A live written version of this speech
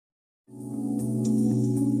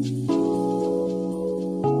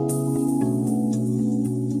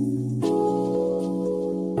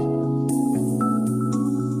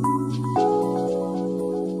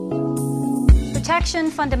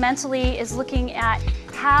protection fundamentally is looking at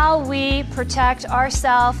how we protect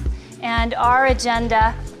ourselves and our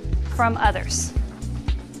agenda from others.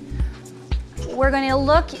 We're going to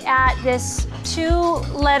look at this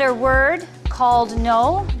two-letter word called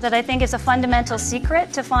no, that I think is a fundamental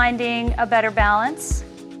secret to finding a better balance.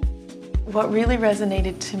 What really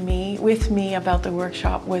resonated with me about the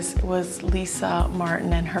workshop was Lisa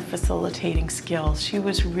Martin and her facilitating skills. She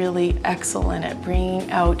was really excellent at bringing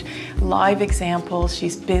out live examples.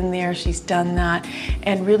 She's been there, she's done that,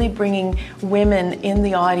 and really bringing women in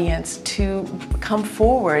the audience to come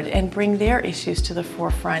forward and bring their issues to the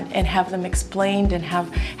forefront and have them explained and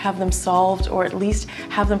have them solved, or at least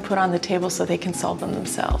have them put on the table so they can solve them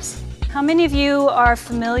themselves. How many of you are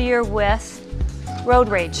familiar with road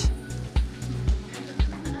rage?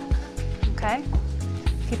 Okay?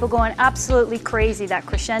 People going absolutely crazy, that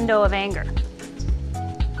crescendo of anger.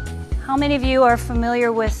 How many of you are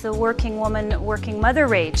familiar with the working woman, working mother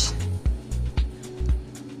rage?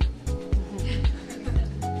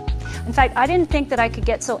 In fact, I didn't think that I could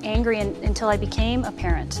get so angry until I became a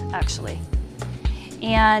parent, actually.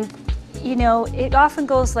 And, you know, it often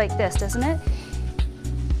goes like this, doesn't it?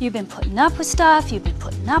 You've been putting up with stuff, you've been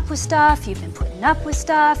putting up with stuff, you've been putting up with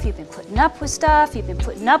stuff, you've been putting up with stuff, you've been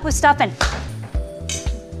putting up with stuff, and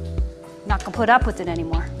not gonna put up with it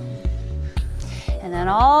anymore. And then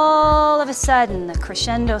all of a sudden, the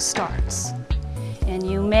crescendo starts. And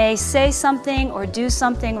you may say something or do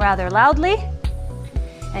something rather loudly,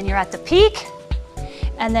 and you're at the peak,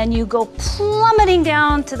 and then you go plummeting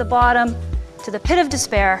down to the bottom, to the pit of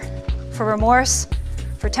despair, for remorse,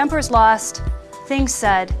 for tempers lost, things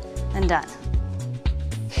said and done.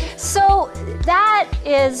 So that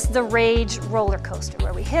is the rage roller coaster,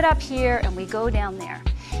 where we hit up here and we go down there.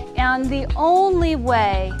 And the only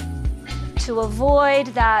way to avoid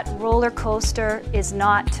that roller coaster is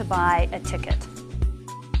not to buy a ticket.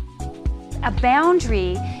 A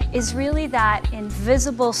boundary is really that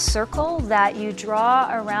invisible circle that you draw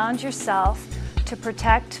around yourself to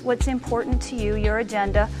protect what's important to you, your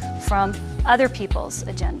agenda, from other people's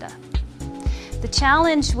agenda. The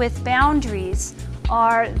challenge with boundaries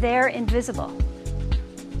are they're invisible.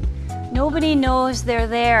 Nobody knows they're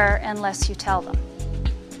there unless you tell them.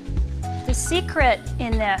 The secret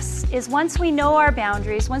in this is once we know our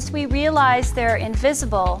boundaries, once we realize they're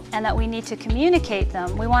invisible and that we need to communicate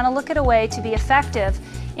them, we want to look at a way to be effective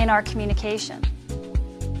in our communication.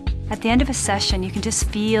 At the end of a session, you can just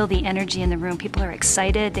feel the energy in the room. People are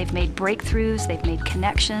excited, they've made breakthroughs, they've made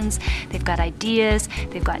connections, they've got ideas,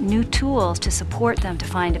 they've got new tools to support them to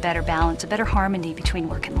find a better balance, a better harmony between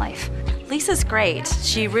work and life. Lisa's great.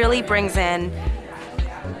 She really brings in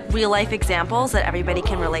real-life examples that everybody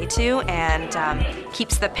can relate to, and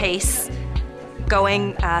keeps the pace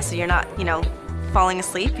going, so you're not, falling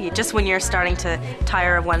asleep. Just when you're starting to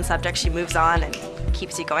tire of one subject, she moves on and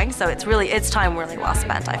keeps you going. So it's time really well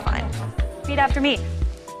spent, I find. Repeat after me.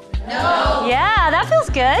 No. Yeah, that feels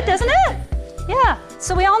good, doesn't it? Yeah.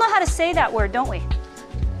 So we all know how to say that word, don't we?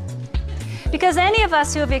 Because any of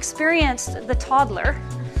us who have experienced the toddler,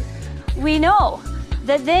 we know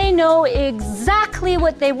that they know exactly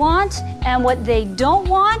what they want and what they don't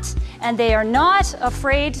want, and they are not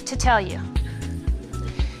afraid to tell you.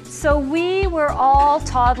 So we were all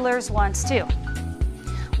toddlers once too.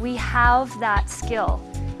 We have that skill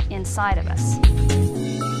inside of us.